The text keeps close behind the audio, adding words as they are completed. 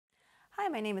Hi,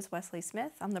 my name is Wesley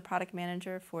Smith. I'm the product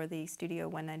manager for the Studio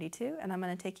 192, and I'm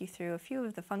going to take you through a few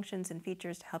of the functions and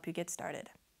features to help you get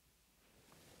started.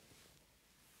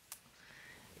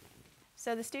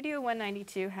 So the Studio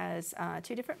 192 has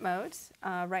two different modes.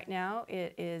 Right now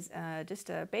it is just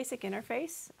a basic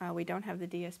interface. We don't have the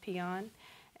DSP on,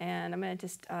 and I'm going to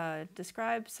just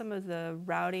describe some of the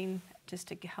routing just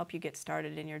to help you get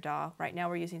started in your DAW. Right now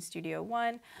we're using Studio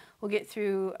 1. We'll get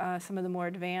through some of the more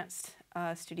advanced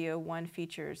Studio 1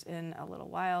 features in a little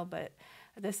while, but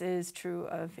this is true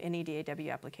of any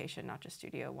DAW application, not just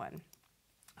Studio 1.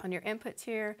 On your inputs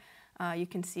here, you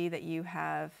can see that you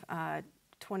have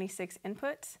 26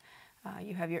 inputs.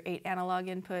 You have your 8 analog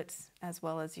inputs, as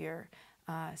well as your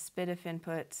SPDIF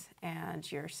inputs and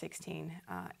your 16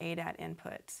 ADAT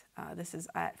inputs. This is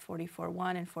at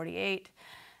 44.1 and 48.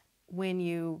 When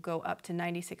you go up to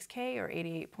 96K or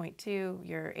 88.2,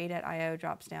 your ADAT I/O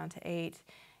drops down to 8,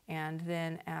 and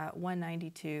then at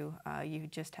 192, you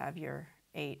just have your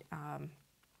 8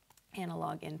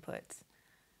 analog inputs.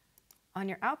 On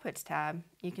your Outputs tab,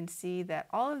 you can see that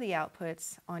all of the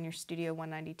outputs on your Studio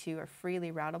 192 are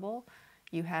freely routable.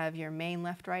 You have your main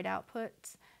left-right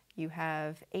outputs. You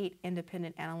have 8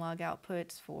 independent analog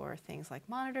outputs for things like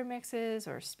monitor mixes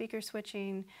or speaker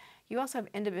switching. You also have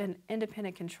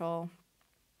independent control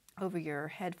over your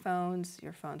headphones,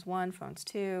 your phones 1, phones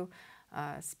 2,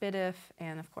 SPDIF,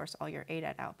 and of course all your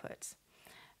ADAT outputs.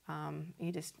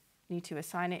 You just need to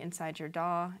assign it inside your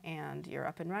DAW and you're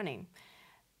up and running.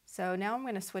 So now I'm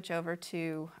going to switch over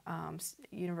to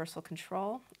Universal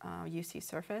Control, UC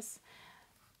Surface,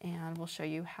 and we'll show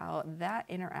you how that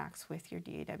interacts with your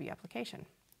DAW application.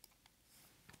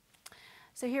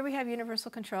 So here we have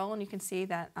Universal Control, and you can see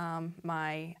that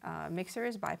my mixer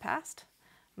is bypassed.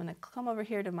 I'm going to come over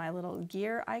here to my little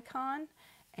gear icon,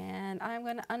 and I'm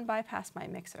going to unbypass my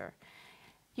mixer.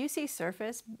 UC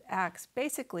Surface acts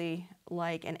basically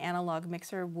like an analog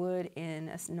mixer would in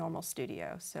a normal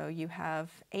studio. So you have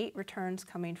 8 returns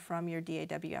coming from your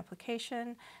DAW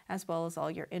application, as well as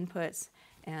all your inputs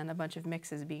and a bunch of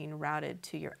mixes being routed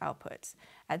to your outputs.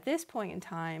 At this point in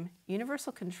time,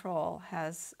 Universal Control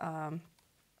has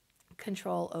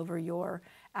control over your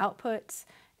outputs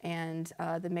and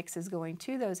the mixes going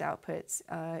to those outputs.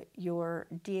 Your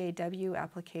DAW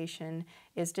application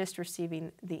is just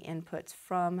receiving the inputs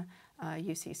from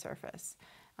UC Surface.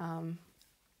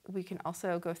 We can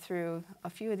also go through a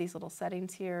few of these little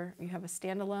settings here. You have a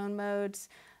standalone modes.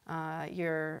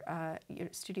 Your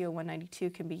Studio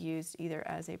 192 can be used either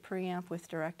as a preamp with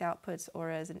direct outputs or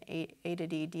as an A to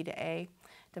D, D to A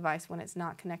device when it's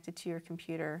not connected to your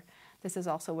computer. This is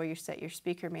also where you set your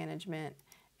speaker management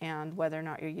and whether or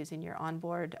not you're using your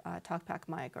onboard TalkBack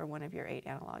mic or one of your 8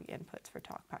 analog inputs for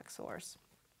TalkBack source.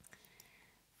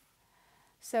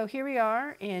 So here we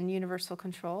are in Universal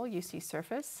Control, UC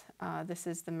Surface. This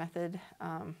is the method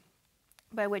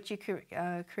by which you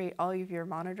create all of your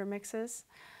monitor mixes.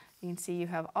 You can see you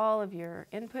have all of your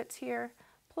inputs here,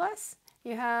 plus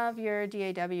you have your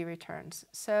DAW returns.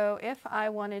 So if I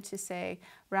wanted to, say,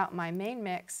 route my main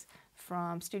mix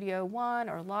from Studio One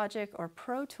or Logic or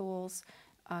Pro Tools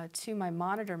to my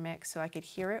monitor mix so I could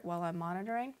hear it while I'm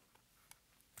monitoring,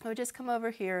 I would just come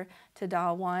over here to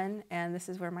DAW 1, and this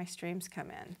is where my streams come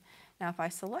in. Now if I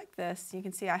select this, you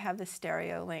can see I have the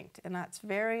stereo linked, and that's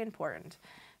very important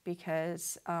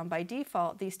because by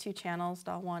default these two channels,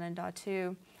 DAW 1 and DAW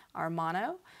 2, are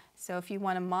mono. So if you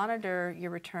want to monitor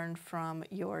your return from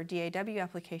your DAW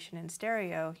application in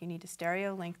stereo, you need to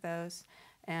stereo link those.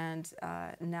 And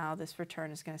now this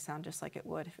return is going to sound just like it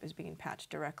would if it was being patched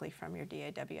directly from your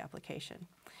DAW application.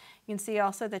 You can see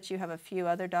also that you have a few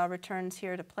other DAW returns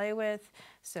here to play with.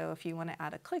 So if you want to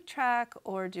add a click track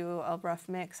or do a rough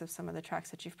mix of some of the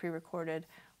tracks that you've pre-recorded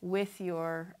with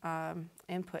your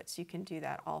inputs, you can do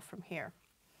that all from here.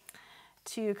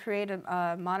 To create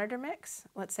a monitor mix,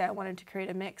 let's say I wanted to create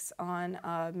a mix on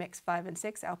mix 5 and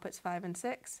 6, outputs 5 and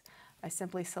 6. I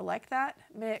simply select that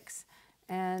mix,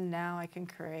 and now I can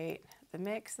create the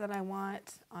mix that I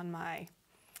want on my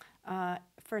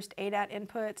first ADAT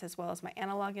inputs as well as my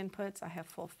analog inputs. I have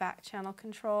full FAC channel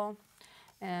control,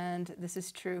 and this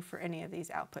is true for any of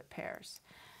these output pairs.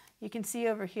 You can see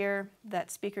over here that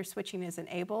speaker switching is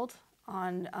enabled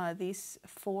on these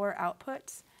 4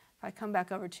 outputs. If I come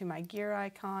back over to my gear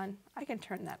icon, I can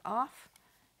turn that off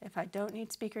if I don't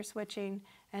need speaker switching,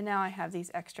 and now I have these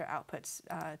extra outputs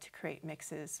to create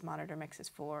mixes, monitor mixes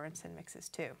 4 and send mixes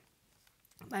 2.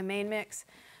 My main mix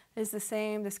is the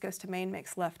same. This goes to main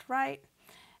mix left, right,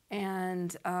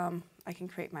 and I can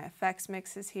create my effects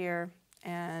mixes here,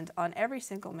 and on every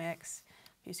single mix,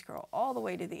 if you scroll all the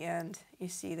way to the end, you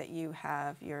see that you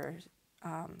have your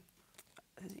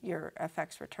your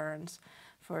effects returns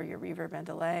for your reverb and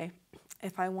delay.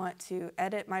 If I want to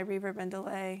edit my reverb and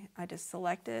delay, I just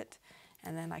select it,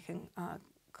 and then I can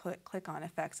click on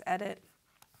Effects Edit,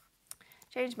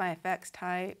 change my effects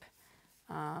type,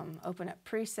 open up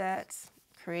presets,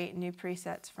 create new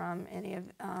presets from any of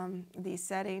these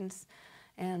settings,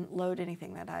 and load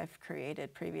anything that I've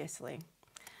created previously.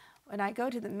 When I go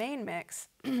to the main mix,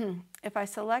 if I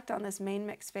select on this main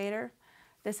mix fader,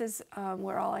 this is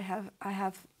where all I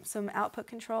have some output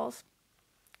controls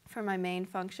for my main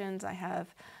functions. I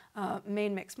have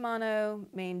main mix mono,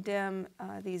 main dim.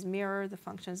 These mirror the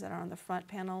functions that are on the front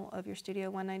panel of your Studio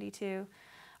 192.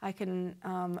 I can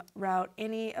route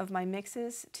any of my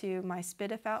mixes to my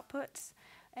SPDIF outputs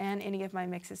and any of my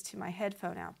mixes to my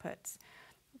headphone outputs.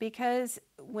 Because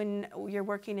when you're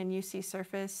working in UC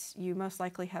Surface, you most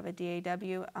likely have a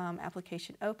DAW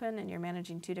application open and you're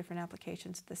managing two different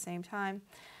applications at the same time.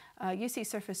 UC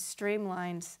Surface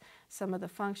streamlines some of the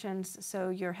functions, so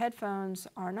your headphones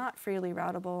are not freely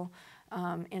routable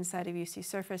inside of UC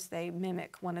Surface. They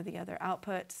mimic one of the other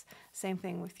outputs. Same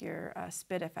thing with your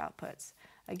SPDIF outputs.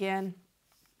 Again,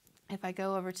 if I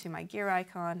go over to my gear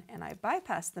icon and I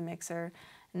bypass the mixer,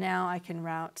 now I can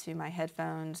route to my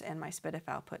headphones and my SPDIF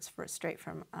outputs straight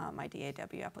from my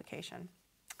DAW application.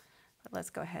 But let's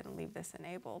go ahead and leave this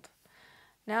enabled.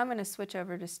 Now I'm going to switch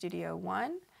over to Studio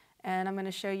One, and I'm going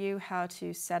to show you how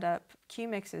to set up cue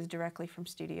mixes directly from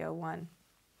Studio One.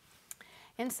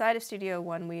 Inside of Studio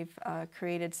One, we've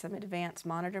created some advanced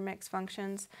monitor mix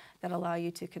functions that allow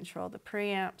you to control the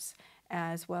preamps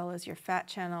as well as your fat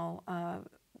channel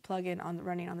plugin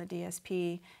running on the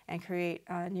DSP, and create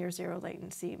near zero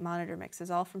latency monitor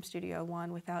mixes, all from Studio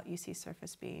One without UC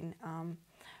Surface being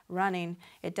running.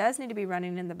 It does need to be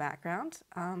running in the background.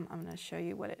 I'm going to show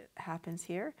you what happens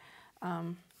here. If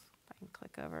I can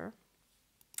click over.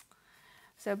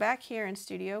 So back here in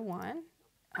Studio One,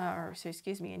 in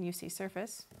UC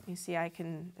Surface, you see I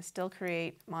can still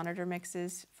create monitor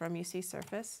mixes from UC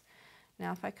Surface.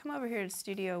 Now if I come over here to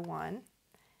Studio One,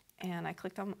 and I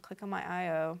click on my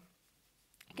I/O,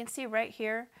 you can see right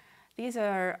here, these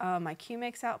are my cue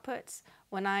mix outputs.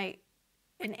 When I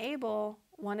enable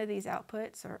one of these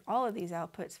outputs or all of these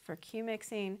outputs for cue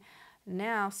mixing,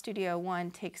 now Studio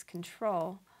One takes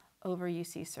control over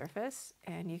UC Surface,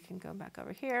 and you can go back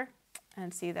over here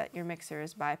and see that your mixer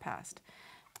is bypassed.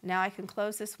 Now I can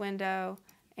close this window,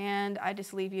 and I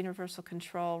just leave Universal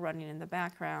Control running in the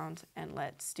background and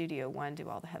let Studio One do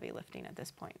all the heavy lifting at this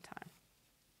point in time.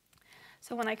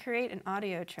 So when I create an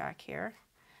audio track here,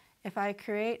 if I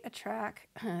create a track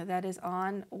that is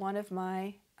on one of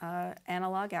my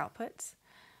analog outputs,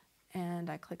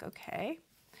 and I click OK,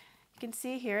 you can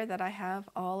see here that I have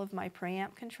all of my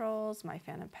preamp controls, my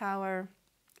phantom power,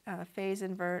 phase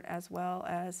invert, as well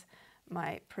as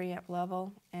my preamp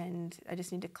level, and I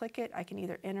just need to click it. I can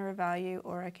either enter a value,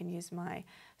 or I can use my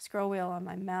scroll wheel on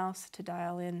my mouse to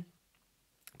dial in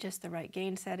just the right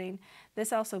gain setting.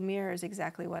 This also mirrors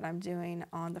exactly what I'm doing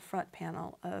on the front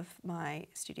panel of my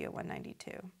Studio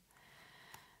 192. If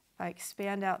I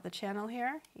expand out the channel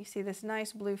here, you see this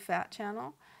nice blue fat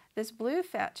channel. This blue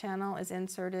fat channel is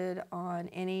inserted on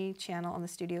any channel on the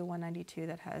Studio 192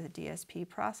 that has a DSP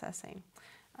processing.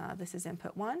 This is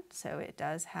input 1, so it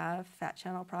does have fat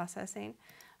channel processing.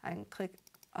 I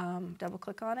can double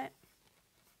click on it,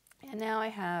 and now I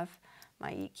have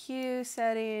my EQ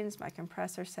settings, my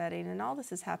compressor setting, and all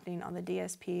this is happening on the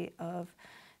DSP of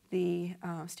the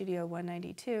Studio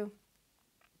 192.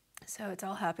 So it's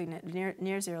all happening at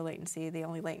near zero latency. The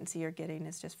only latency you're getting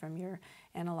is just from your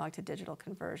analog to digital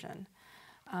conversion.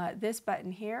 This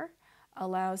button here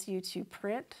allows you to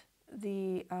print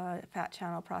the fat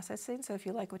channel processing. So if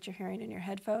you like what you're hearing in your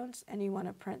headphones and you want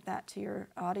to print that to your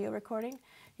audio recording,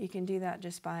 you can do that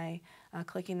just by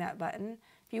clicking that button.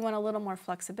 If you want a little more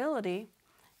flexibility,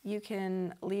 you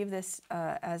can leave this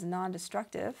as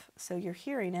non-destructive, so you're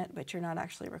hearing it, but you're not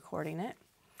actually recording it.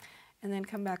 And then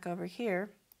come back over here,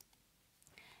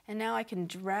 and now I can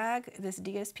drag this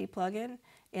DSP plugin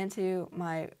into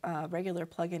my regular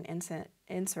plugin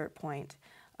insert point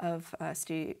of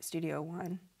Studio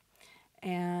One.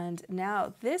 And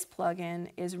now this plugin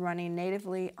is running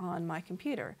natively on my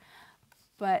computer.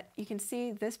 But you can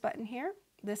see this button here.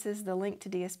 This is the link to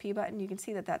DSP button. You can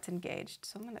see that that's engaged.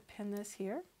 So I'm going to pin this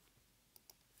here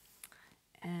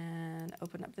and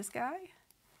open up this guy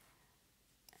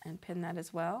and pin that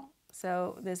as well.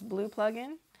 So this blue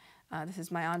plugin, this is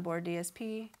my onboard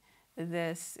DSP.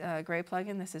 This gray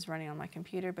plugin, this is running on my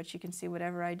computer, but you can see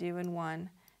whatever I do in one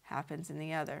happens in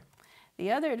the other. The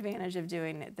other advantage of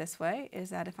doing it this way is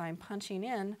that if I'm punching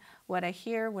in, what I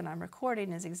hear when I'm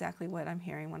recording is exactly what I'm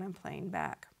hearing when I'm playing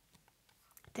back.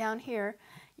 Down here,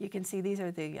 you can see these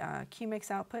are the QMix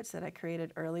outputs that I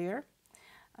created earlier.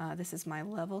 This is my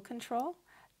level control.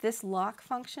 This lock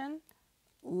function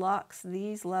locks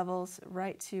these levels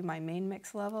right to my main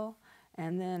mix level,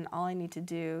 and then all I need to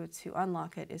do to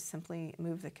unlock it is simply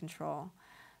move the control.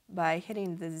 By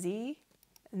hitting the Z,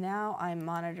 now I'm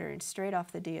monitoring straight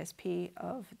off the DSP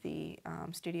of the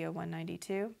Studio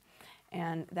 192,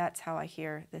 and that's how I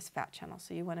hear this fat channel.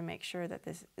 So you want to make sure that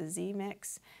this Z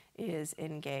mix is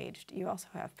engaged. You also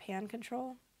have pan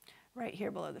control right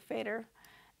here below the fader,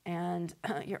 and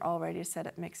you're all ready to set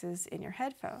up mixes in your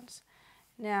headphones.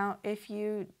 Now, if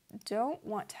you don't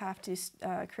want to have to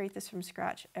create this from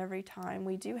scratch every time,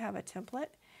 we do have a template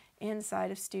inside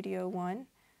of Studio One.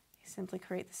 You simply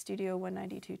create the Studio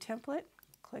 192 template,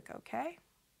 click OK.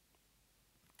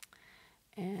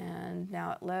 And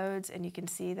now it loads, and you can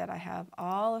see that I have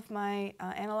all of my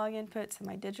analog inputs and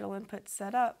my digital inputs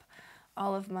set up.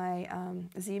 All of my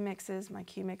Z mixes, my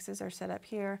Q mixes are set up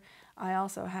here. I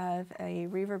also have a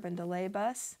reverb and delay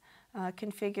bus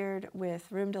configured with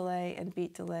room delay and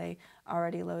beat delay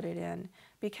already loaded in.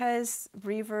 Because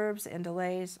reverbs and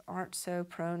delays aren't so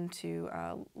prone to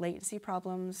latency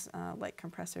problems like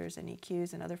compressors and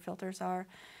EQs and other filters are,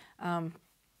 you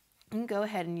can go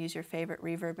ahead and use your favorite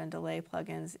reverb and delay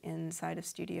plugins inside of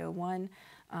Studio One.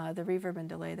 The reverb and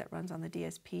delay that runs on the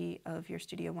DSP of your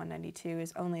Studio 192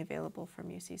 is only available from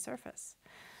UC Surface.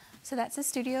 So that's the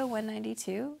Studio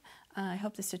 192. I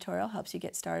hope this tutorial helps you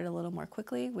get started a little more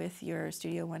quickly with your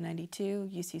Studio 192,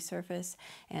 UC Surface,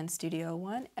 and Studio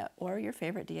One, or your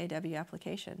favorite DAW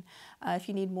application. If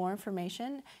you need more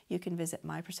information, you can visit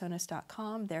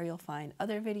mypresonus.com. There you'll find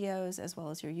other videos as well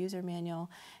as your user manual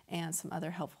and some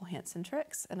other helpful hints and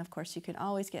tricks. And of course, you can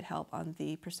always get help on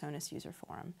the Presonus user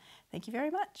forum. Thank you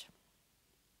very much.